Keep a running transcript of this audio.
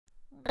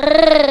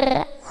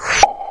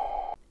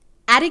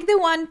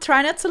AdikTheOne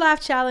Try Not to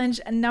Laugh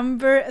Challenge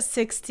number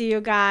 60,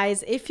 you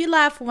guys. If you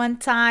laugh one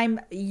time,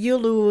 you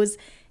lose.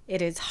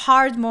 It is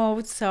hard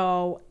mode,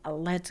 so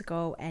let's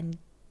go and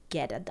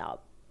get a dub.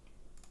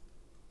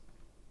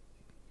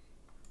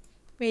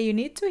 Wait, you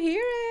need to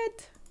hear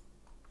it.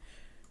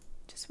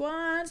 Just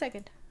 1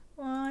 second.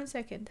 1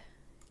 second.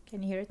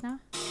 Can you hear it now?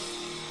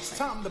 It's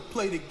time to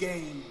play the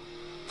game.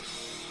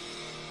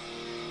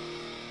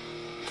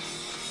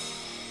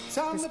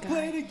 Time to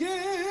play the game.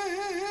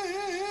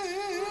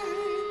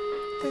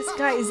 This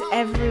guy is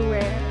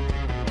everywhere.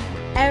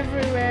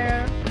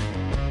 Everywhere.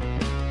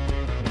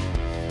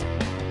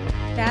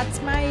 That's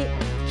my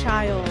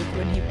child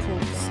when he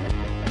poops.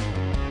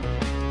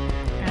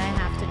 And I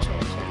have to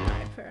change his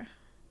diaper.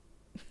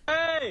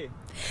 Hey!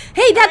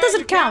 Hey, that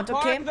doesn't count,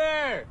 okay?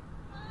 There.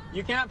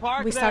 You can't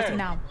park We're starting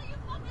now.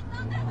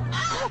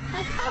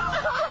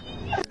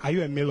 Are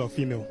you a male or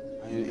female?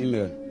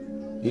 Email.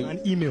 You're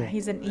an email.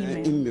 He's an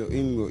email.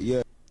 Email,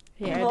 yeah.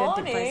 He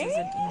identifies as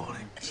an email.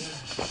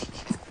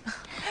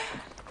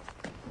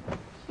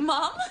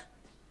 Mom?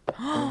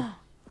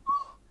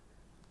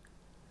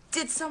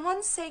 Did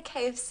someone say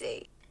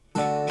KFC?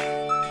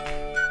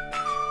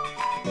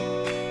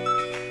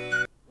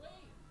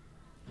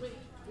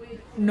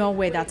 No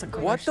way, that's a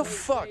commercial. What the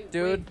fuck,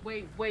 dude?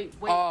 Wait.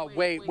 Oh,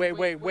 wait.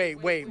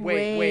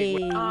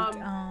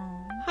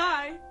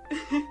 Hi.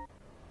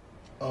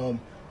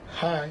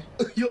 Hi.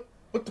 Yo,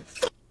 what the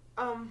fuck?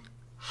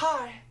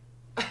 Hi.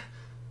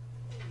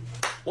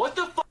 What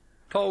the fuck?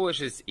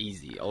 Polish is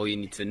easy. All you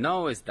need to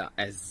know is that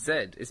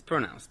SZ is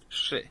pronounced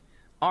sh,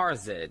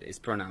 RZ is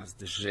pronounced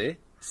ż,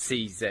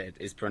 CZ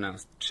is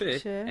pronounced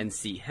ch, and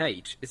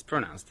CH is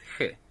pronounced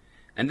ch.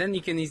 And then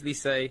you can easily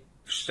say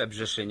w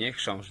Szczebrzeszynie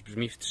chrząszcz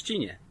brzmi w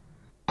trzcinie.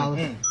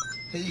 Here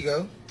you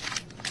go.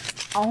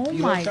 Oh You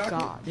my want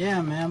god.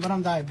 Yeah, man, but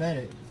I'm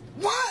diabetic.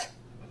 What?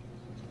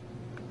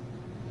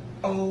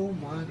 Oh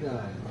my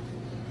god.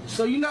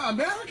 So you're not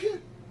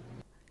American?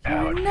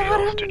 You're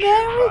not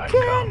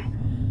American.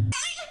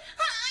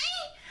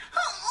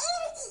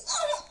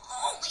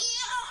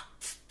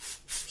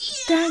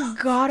 Thank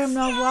God I'm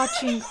not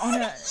watching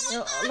on a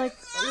like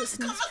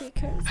listening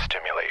speakers.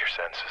 Stimulate your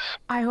senses.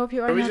 I hope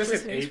you are But we not just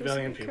hit listening 8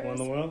 billion people in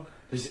the world.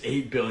 There's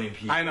 8 billion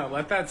people. I know,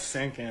 let that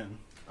sink in.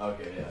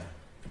 Okay, yeah.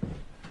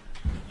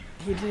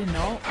 You didn't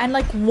know? And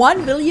like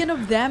 1 billion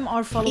of them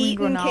are following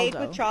Eating Ronaldo. cake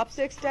with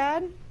chopsticks,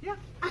 Dad? Yeah.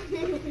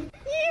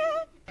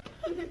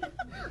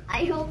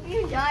 I hope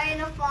you die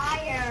in a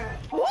fire.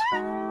 What? Oh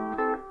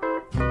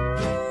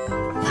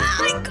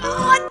my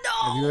God, no!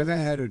 Have you ever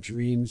had a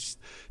dreams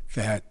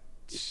that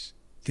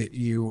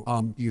you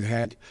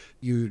had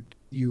you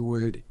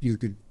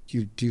could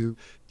do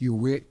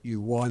what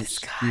you want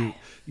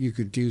you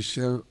could do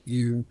so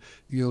you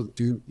want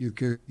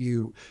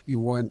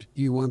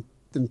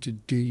them to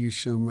do you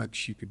so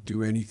much you could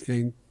do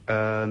anything.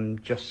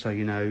 Just so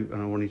you know,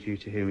 and I wanted you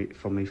to hear it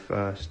from me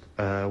first,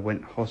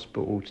 went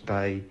hospital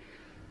today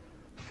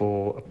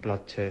for a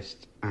blood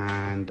test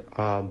and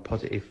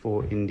positive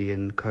for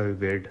Indian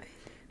COVID.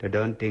 They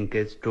don't think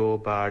it's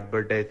too bad,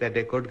 but they said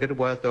they could get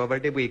worse over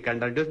the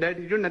weekend. And just let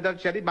you know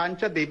that Sherry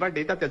Bancha Diva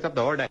data test of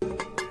the order.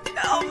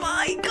 Oh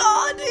my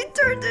God, it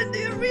turned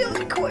into real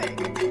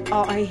quick.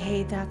 Oh, I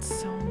hate that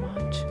so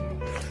much.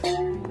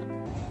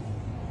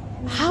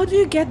 How do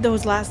you get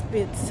those last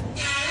bits?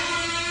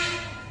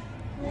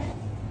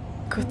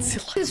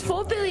 Godzilla. There's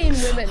 4 billion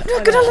women. I'm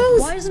not gonna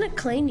lose. Why isn't it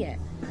clean yet?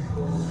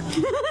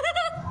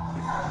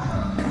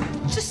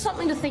 Just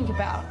something to think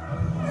about.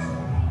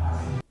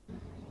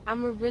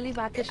 I'm really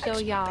about to show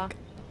y'all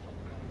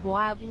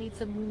why we need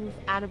to move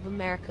out of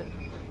America.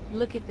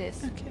 Look at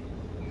this. Okay.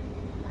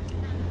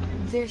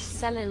 They're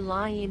selling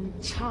lion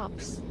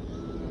chops.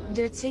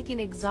 They're taking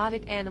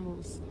exotic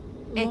animals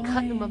and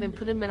cutting them up and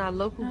putting them in our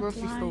local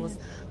grocery stores.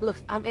 Look,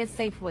 I'm in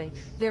Safeway.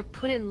 They're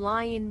putting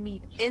lion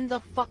meat in the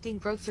fucking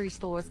grocery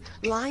stores.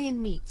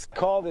 Lion meat.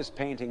 Call this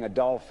painting a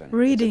dolphin.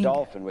 Reading. It's a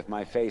dolphin with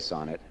my face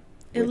on it,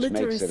 which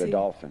makes it a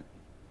dolphin.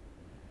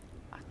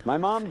 My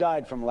mom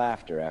died from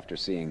laughter after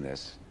seeing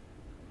this.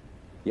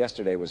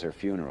 Yesterday was her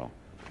funeral.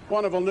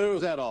 Wonderful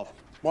news, Adolf.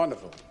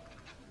 Wonderful.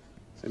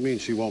 It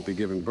means she won't be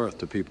giving birth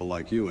to people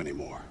like you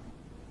anymore.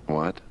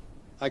 What?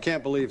 I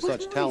can't believe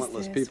such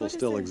talentless people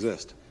still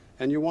exist.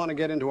 And you want to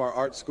get into our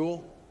art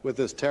school with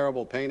this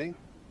terrible painting?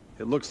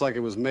 It looks like it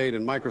was made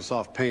in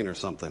Microsoft Paint or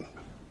something.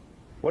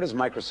 What is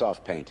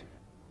Microsoft Paint?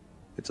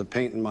 It's a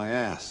paint in my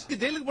ass.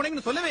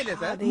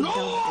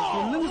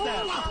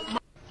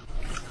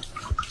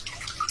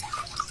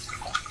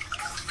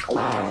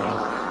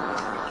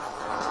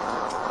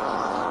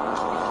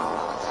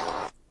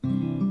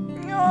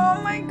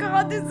 Oh my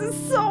God, this is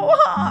so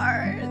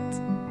hard.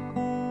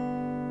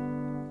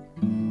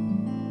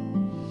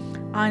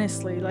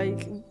 Honestly,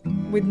 like,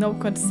 with no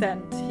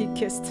consent, he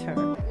kissed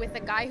her. With a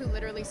guy who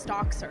literally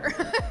stalks her.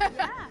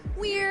 Yeah.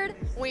 Weird.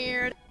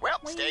 Well,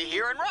 stay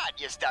here and rot,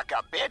 you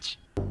stuck-up bitch.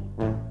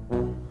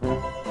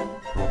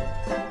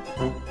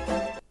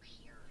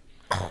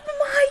 Oh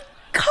my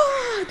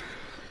God!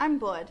 I'm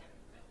bored.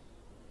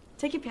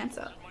 Take your pants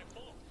off.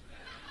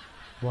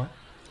 What?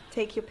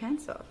 Take your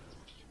pants off.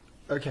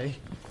 Okay.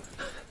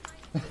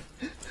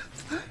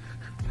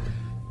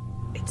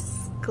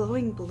 It's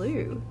glowing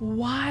blue.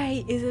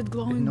 Why is it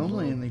glowing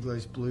Normally blue? only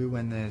glows blue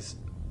when there's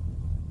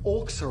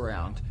orcs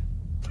around.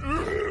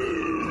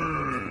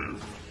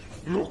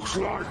 Looks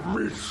like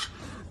meat's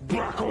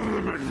back on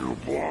the menu,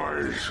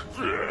 boys.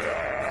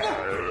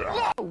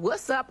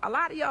 What's up? A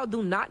lot of y'all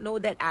do not know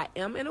that I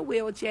am in a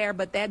wheelchair,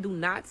 but that do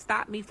not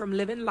stop me from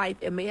living life.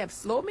 It may have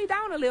slowed me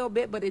down a little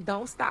bit, but it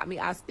don't stop me.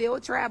 I still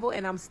travel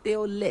and I'm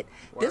still lit.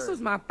 Word. This was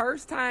my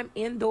first time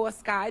indoor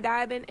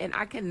skydiving, and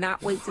I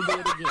cannot wait to do it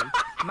again.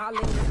 My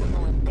legs are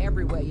going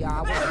everywhere,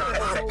 y'all.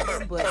 I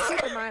want to but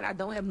keep in mind, I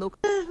don't have no...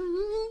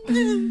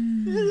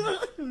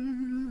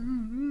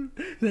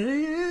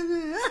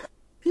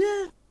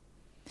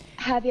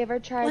 Have you ever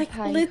tried like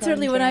pine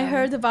literally cone when I jam?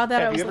 heard about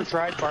that, I Have was you ever like,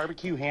 tried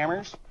barbecue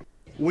hammers?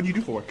 What do you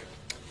do for work?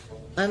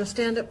 I'm a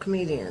stand-up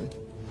comedian.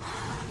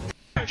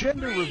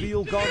 Gender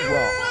reveal gone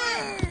wrong.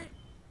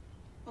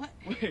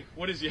 Wait,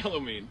 what does yellow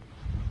mean?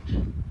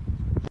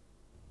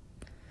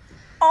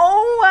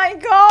 oh my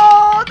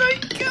god,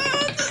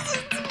 this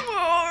is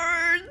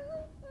hard.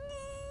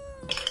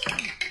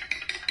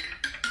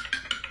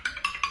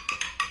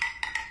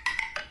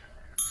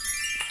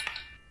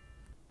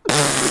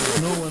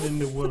 No one in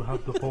the world has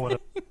the power.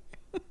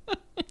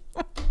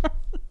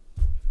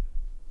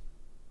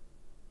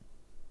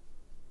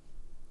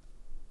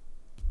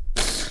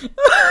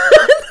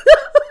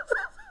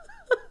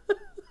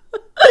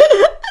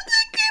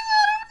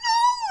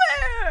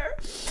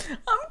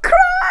 I'm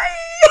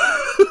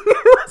crying.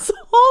 I was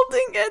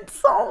holding it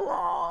so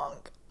long.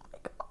 Oh my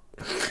god.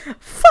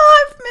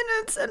 5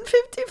 minutes and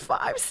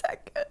 55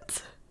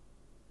 seconds.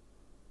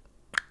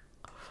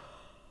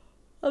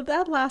 Well,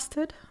 that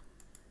lasted.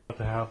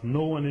 I have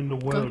no one in the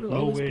world,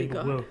 no way in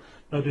the world,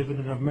 not even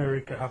in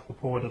America, have the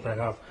power that I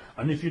have.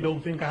 And if you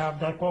don't think I have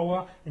that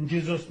power, in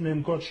Jesus'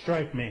 name, God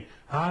strike me.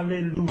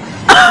 Hallelujah.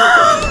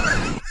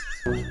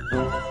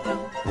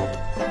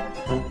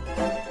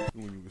 When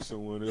you in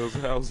someone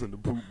else's house and the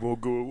poop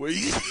won't go away.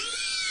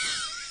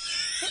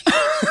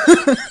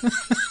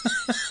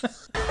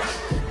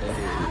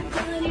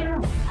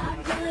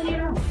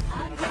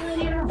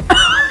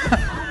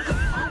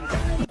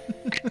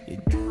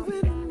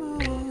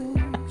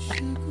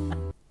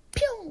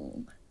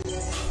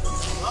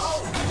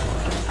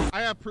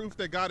 I have proof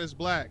that God is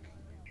black.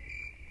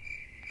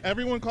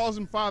 Everyone calls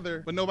him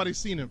father, but nobody's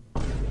seen him.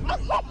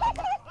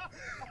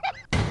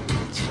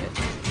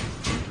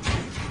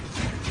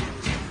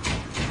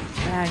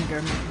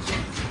 Anger.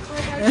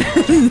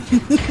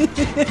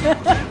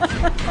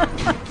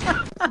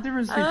 There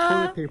is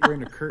toilet paper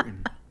in a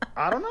curtain.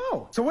 I don't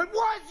know. So it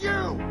was you!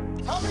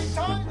 How many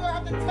times do I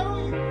have to tell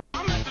you?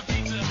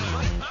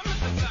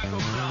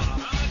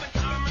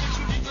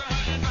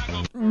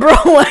 Bro,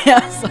 I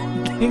have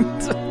something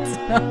to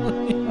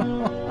tell you.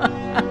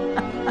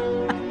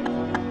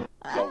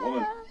 So,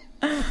 woman,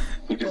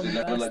 because they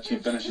never let you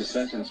finish a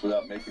sentence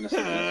without making a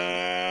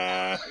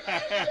sentence.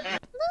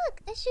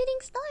 Look, a shooting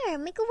star.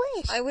 Make a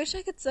wish. I wish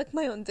I could suck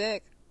my own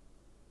dick.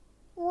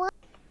 What?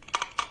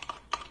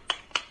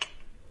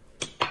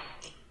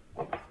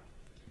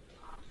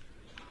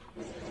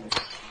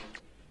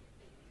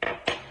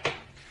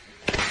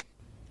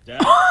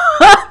 Dad,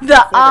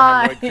 the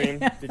eye. Cream.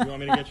 Did you want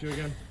me to get you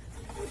again?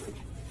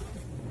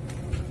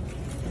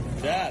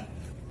 Dad,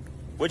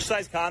 which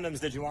size condoms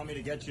did you want me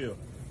to get you?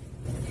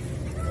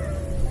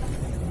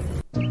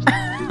 I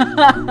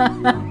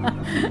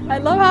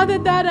love how the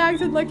dad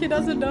acted like he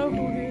doesn't know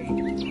who he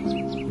is.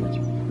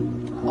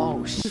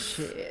 Oh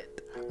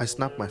shit. I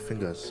snap my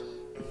fingers.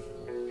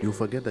 You'll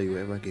forget that you were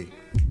ever gay.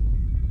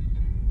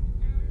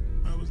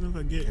 I was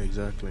never gay.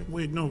 Exactly.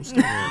 Wait, no,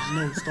 stop.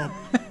 No, stop.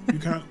 You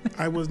can't.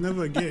 I was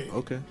never gay.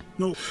 Okay.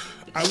 No,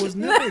 I was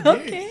never gay.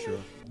 Okay. Sure.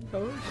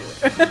 Oh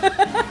shit.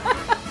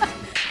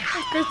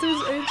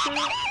 Christmas intro.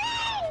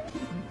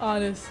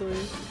 Honestly.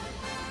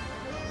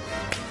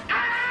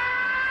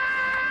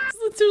 It's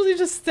literally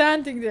just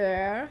standing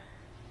there.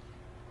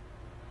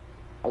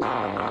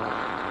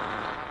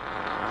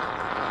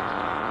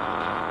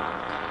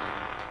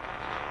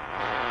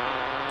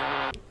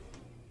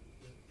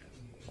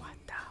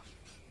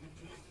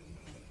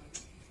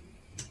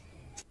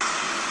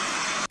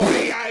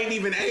 AI ain't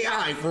even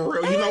AI for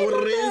real. You know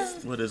what it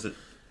is? What is it?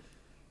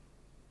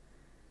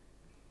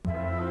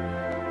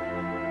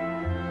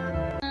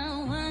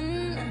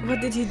 What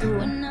did he do?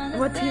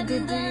 What did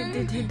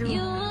he do?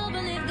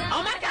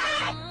 Oh my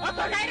god! A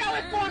tornado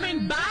is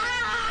forming! Bye!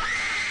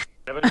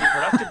 I'm gonna be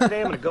productive today.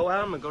 I'm gonna go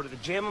out. I'm gonna go to the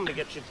gym. I'm gonna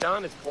get shit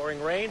done. It's pouring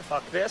rain.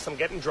 Fuck this. I'm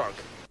getting drunk.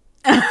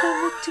 There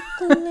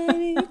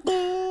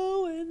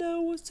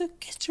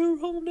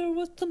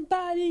was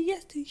somebody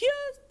yesterday.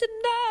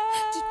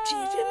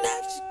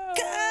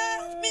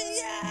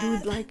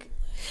 Dude, like,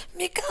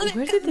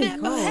 where did they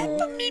go?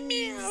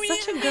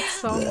 Such a good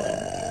song.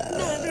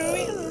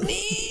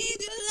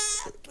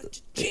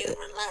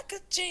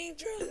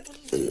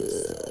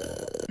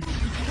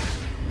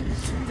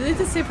 Did they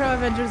just say from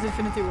Avengers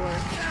Infinity War?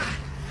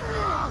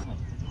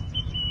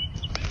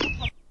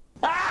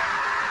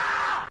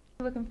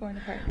 looking for in a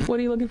partner? What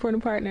are you looking for in a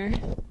partner?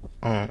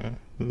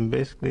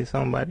 Basically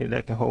somebody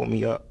that can hold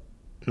me up,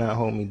 not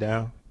hold me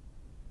down,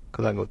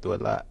 because I go through a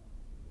lot,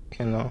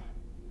 you know.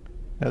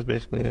 That's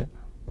basically it.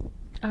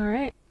 All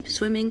right.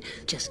 Swimming,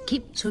 just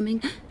keep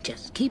swimming,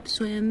 just keep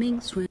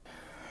swimming, swim.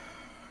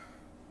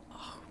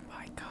 Oh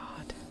my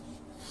God.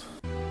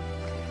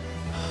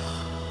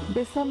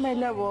 Bésame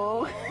la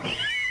boca.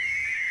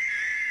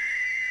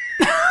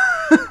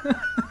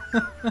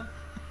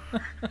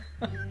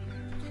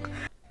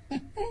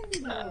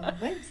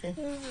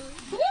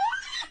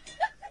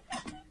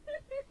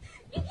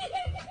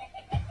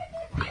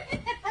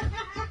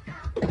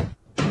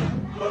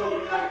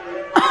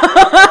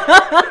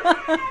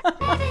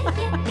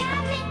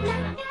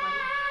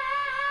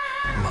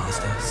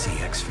 Mazda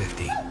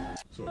CX-50.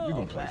 So if you're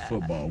gonna play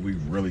football, we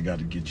really got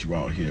to get you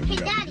out here.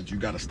 You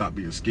got to stop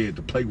being scared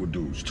to play with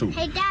dudes too.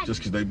 Hey, Dad. Just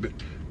because they been.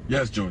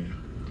 Yes, Junior.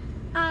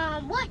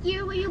 What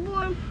year were you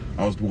born?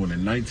 I was born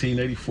in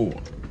 1984.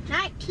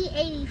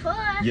 1984?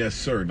 Yes,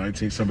 sir.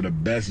 Some of the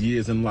best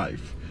years in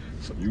life.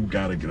 So you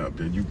gotta get up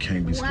there. You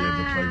can't be scared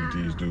to play with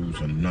these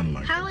dudes or nothing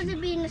like that. How was it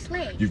being a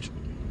slave?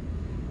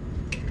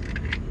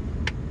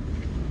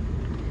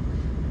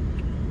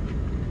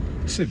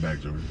 Sit back,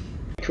 Junior.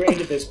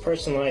 Created this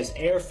personalized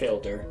air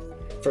filter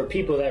for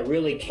people that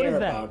really care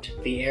about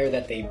the air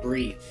that they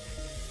breathe.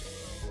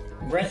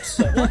 Breaths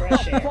of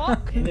fresh air.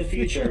 In the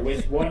future,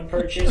 with one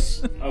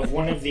purchase of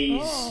one of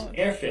these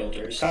air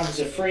filters, comes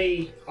a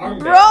free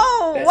armband.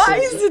 Bro, that why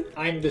says, is it?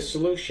 I'm the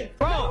solution.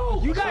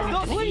 Bro, you guys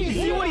don't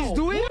see what he's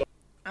doing?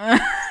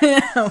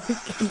 Yeah, we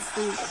can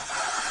see.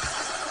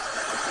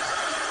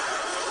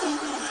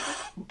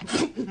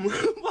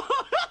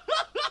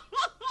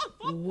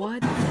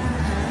 What the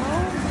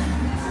hell?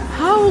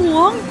 How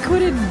long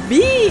could it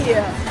be?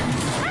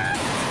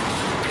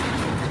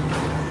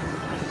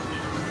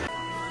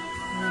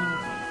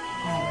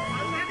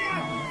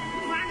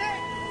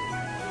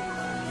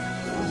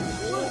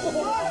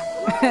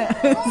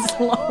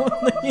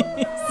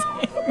 Slowly.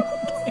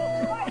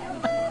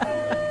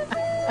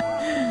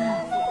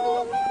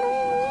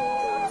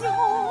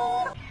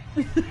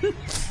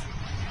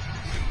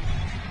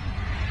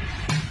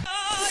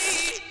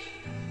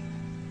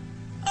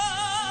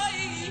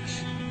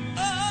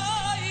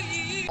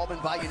 All been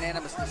by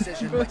unanimous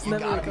decision, but you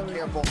gotta be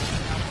careful.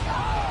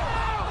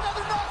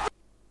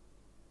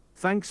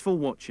 Thanks for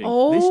watching.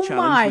 Oh this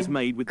challenge my was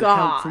made with the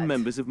help from God.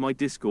 members of my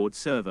Discord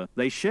server.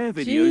 They share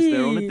videos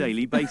there on a Jeez.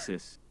 daily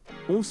basis.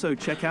 Also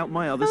check out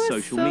my other That was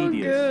social so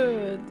medias.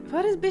 good.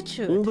 What is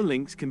BitChute? All the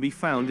links can be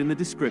found in the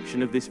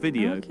description of this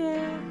video.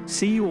 Okay.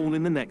 See you all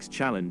in the next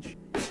challenge.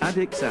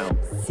 Addicts out.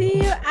 See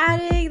you,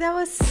 Addict. That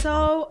was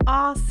so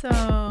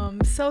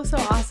awesome. So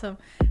awesome.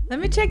 Let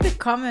me check the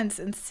comments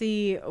and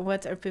see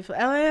what are people.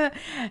 Oh, yeah.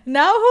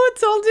 Now who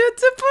told you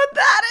to put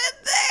that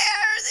in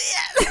there?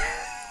 Yeah.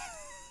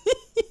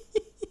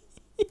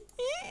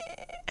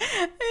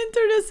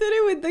 Enter the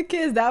city with the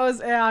kiss. That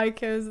was AI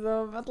kiss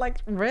though. But like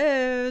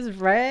Riz.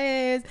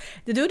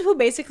 The dude who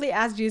basically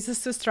asked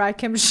Jesus to strike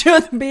him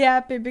should be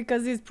happy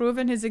because he's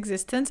proven his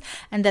existence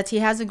and that he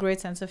has a great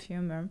sense of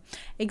humor.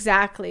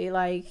 Exactly.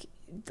 Like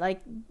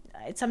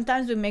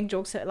sometimes we make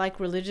jokes like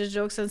religious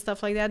jokes and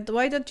stuff like that.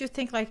 Why don't you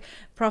think like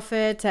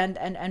Prophet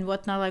and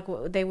whatnot, like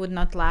they would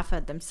not laugh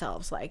at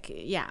themselves? Like,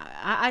 yeah,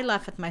 I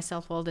laugh at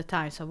myself all the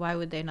time, so why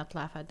would they not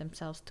laugh at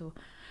themselves too?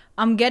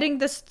 I'm getting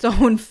the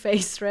stone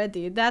face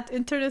ready. That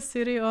Enter the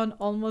City on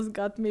almost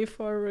got me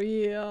for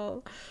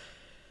real.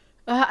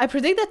 I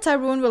predict that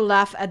Tyrone will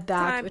laugh at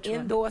that. I'm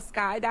indoor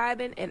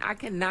skydiving and I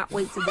cannot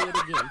wait to do it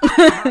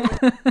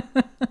again.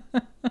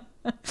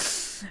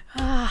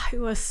 It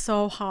was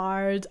so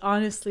hard.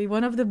 Honestly,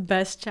 one of the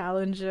best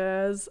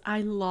challenges.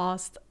 I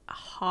lost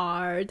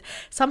hard.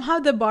 Somehow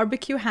the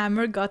barbecue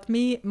hammer got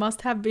me.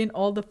 Must have been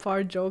all the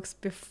fart jokes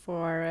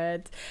before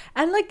it.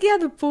 And like, yeah,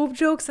 the poop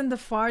jokes and the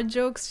fart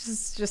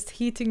jokes just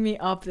heating me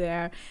up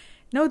there.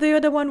 No, the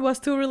other one was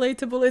too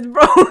relatable. It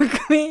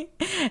broke me.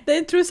 The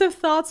intrusive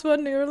thoughts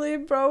one nearly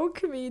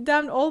broke me.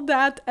 Damn, all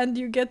that and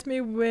you get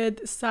me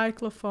with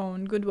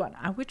cyclophone. Good one.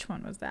 Which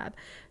one was that?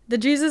 The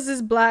Jesus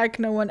is black.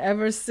 No one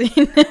ever seen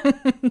him.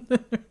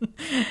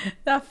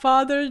 That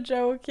father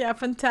joke. Yeah,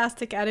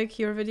 fantastic. Addict,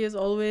 your videos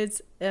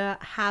always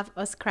have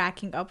us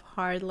cracking up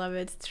hard. Love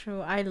it. It's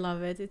true. I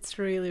love it. It's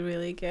really,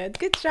 really good.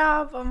 Good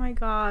job. Oh my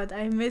God.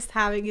 I missed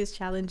having his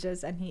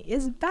challenges and he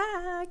is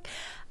back.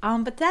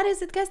 But that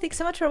is it, guys. Thanks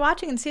so much for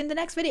watching and see you in the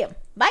next video.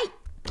 Bye.